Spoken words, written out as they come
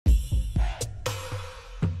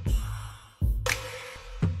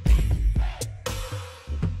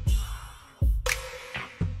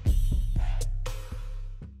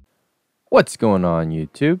What's going on,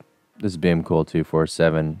 YouTube? This is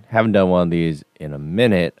BMCool247. Haven't done one of these in a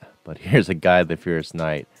minute, but here's a Gaia the Fierce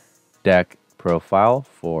Knight deck profile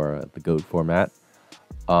for the GOAT format.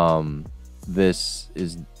 This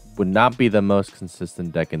would not be the most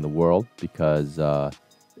consistent deck in the world because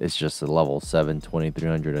it's just a level 7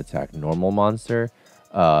 2300 attack normal monster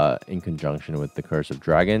in conjunction with the Curse of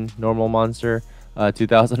Dragon normal monster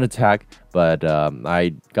 2000 attack, but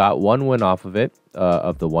I got one win off of it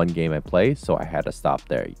of the one game I play, so I had to stop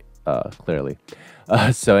there clearly.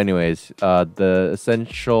 So anyways,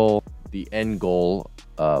 the end goal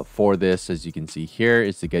for this, as you can see here,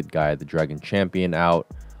 is to get Gaia the Dragon Champion out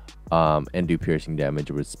and do piercing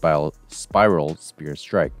damage with Spiral Spear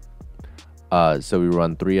Strike. So we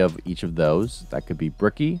run 3 of each of those. That could be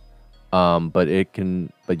bricky, but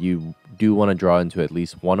you do want to draw into at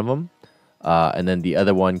least one of them. And then the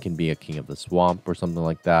other one can be a King of the Swamp or something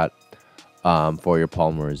like that for your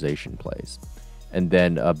polymerization plays. And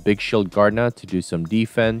then a Big Shield Gardna to do some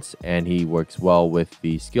defense, and he works well with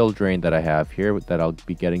the skill drain that I have here that I'll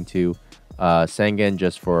be getting to. Sangan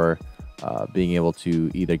just for being able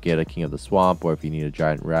to either get a King of the Swamp, or if you need a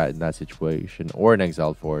Giant Rat in that situation, or an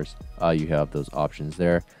Exiled Forest, you have those options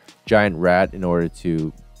there. Giant Rat in order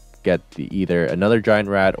to get either another Giant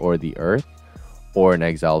Rat or the Earth, or an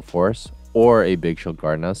Exiled Forest, or a Big Shield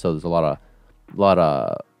Gardna. So there's a lot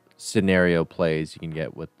of scenario plays you can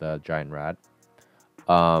get with the Giant Rat.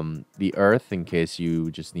 The Earth, in case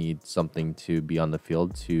you just need something to be on the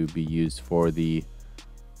field to be used for the...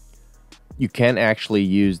 You can actually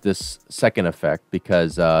use this second effect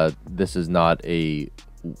because this is not a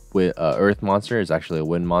Earth monster. It's actually a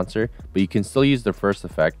Wind monster, but you can still use the first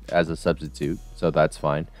effect as a substitute, so that's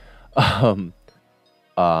fine.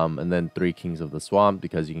 And then 3 Kings of the Swamp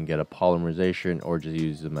because you can get a polymerization or just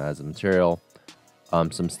use them as a material.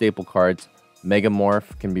 Some staple cards.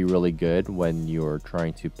 Megamorph can be really good when you're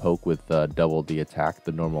trying to poke with double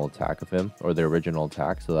the normal attack of him, or the original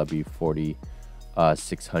attack. So that'd be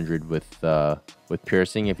 600 with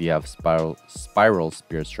piercing if you have Spiral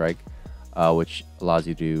Spear Strike, which allows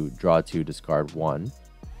you to draw 2, discard 1.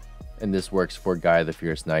 And this works for Gaia the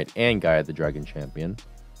Fierce Knight and Gaia the Dragon Champion.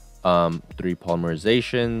 3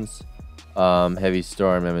 polymerizations, Heavy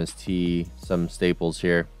Storm, MST, some staples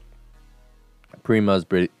here. Prima's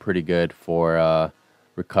pretty good for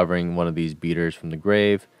recovering one of these beaters from the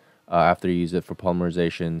grave after you use it for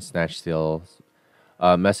polymerization. Snatch Steal,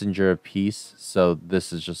 Messenger of Peace, so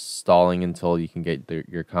this is just stalling until you can get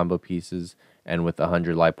your combo pieces, and with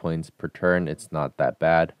 100 life points per turn, it's not that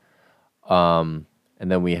bad. And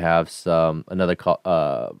then we have another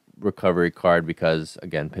recovery card because,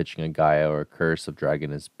 again, pitching a Gaia or a Curse of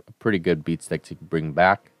Dragon is a pretty good beat stick to bring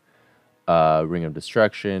back. Ring of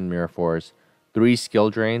Destruction, Mirror Force, 3 skill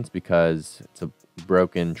drains because it's a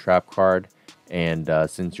broken trap card, and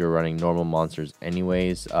since you're running normal monsters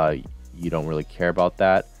anyways, you don't really care about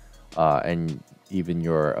that, and even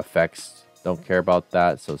your effects don't care about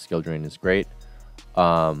that, so skill drain is great.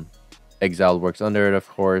 Exiled works under it, of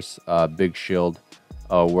course. Big Shield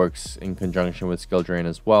works in conjunction with skill drain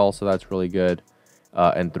as well, so that's really good.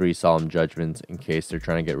 And 3 Solemn Judgments in case they're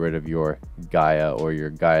trying to get rid of your Gaia or your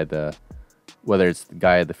Gaia whether it's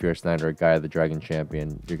Gaia the Fierce Knight or Gaia the Dragon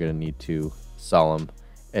Champion. You're gonna need to solemn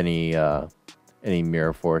any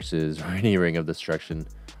Mirror Forces or any Ring of Destruction,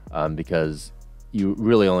 because you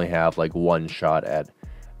really only have like one shot at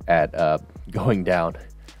going down,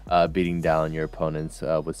 beating down your opponents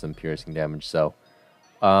with some piercing damage. So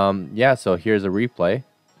yeah, so here's a replay.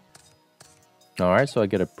 All right, so I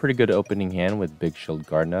get a pretty good opening hand with Big Shield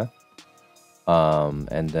Gardna.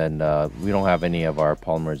 And then we don't have any of our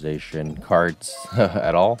polymerization cards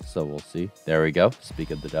at all, so we'll see. There we go.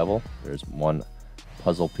 Speak of the devil. There's 1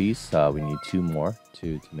 puzzle piece. We need 2 more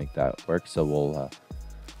to make that work, so we'll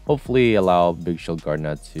hopefully allow Big Shield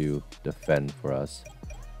Gardna to defend for us.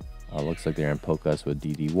 Looks like they're going to poke us with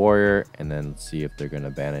DD Warrior, and then see if they're going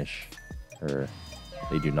to banish her.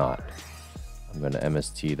 They do not. I'm going to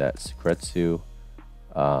MST that Sekretsu.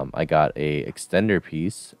 I got a extender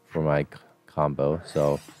piece for my combo,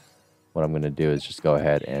 so what I'm going to do is just go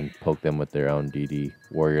ahead and poke them with their own DD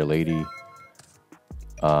Warrior Lady.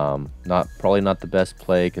 Probably not the best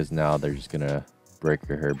play because now they're just going to break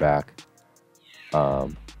her back,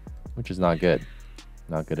 which is not good.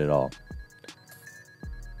 Not good at all.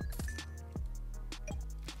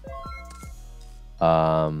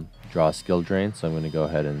 Draw a skill drain, so I'm going to go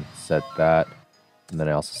ahead and set that, and then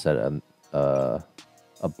I also set a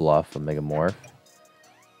bluff, a Megamorph.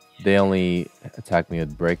 They only attack me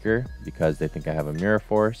with Breaker because they think I have a Mirror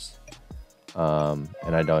Force, and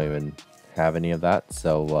I don't even have any of that.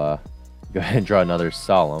 So go ahead and draw another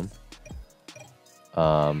Solemn.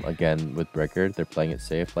 Again, with Breaker, they're playing it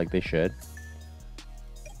safe like they should.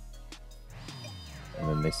 And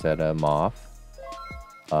then they set him off.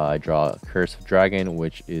 I draw a Curse of Dragon,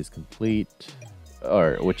 which is complete,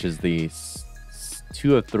 or which is the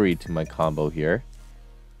 2 of 3 to my combo here.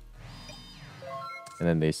 And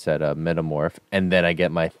then they set a Metamorph, and then I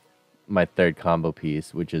get my third combo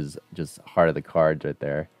piece, which is just Heart of the Cards right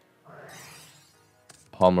there.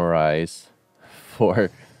 Pulverize for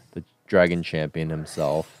the Dragon Champion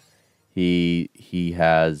himself. He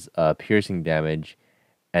has piercing damage,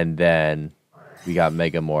 and then we got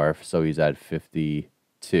Megamorph, so he's at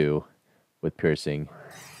 52 with piercing.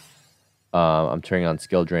 I'm turning on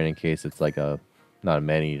Skill Drain in case it's like not a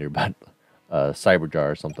Man-Eater, but a Cyber Jar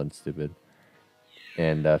or something stupid.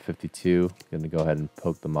 And 52, gonna go ahead and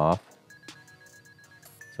poke them off.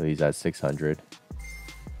 So he's at 600.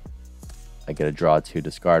 I get a draw 2,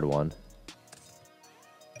 discard 1.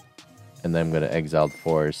 And then I'm gonna exile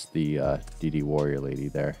force the DD Warrior Lady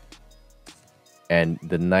there. And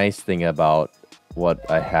the nice thing about what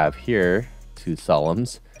I have here, 2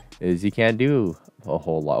 Solemns, is he can't do a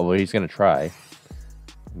whole lot. Well, he's gonna try.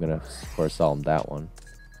 I'm gonna force Solemn that one.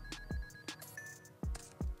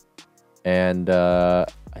 And I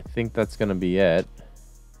think that's gonna be it.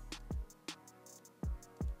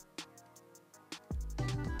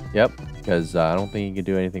 Yep, because I don't think you can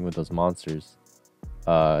do anything with those monsters,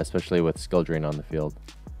 especially with Skill Drain on the field.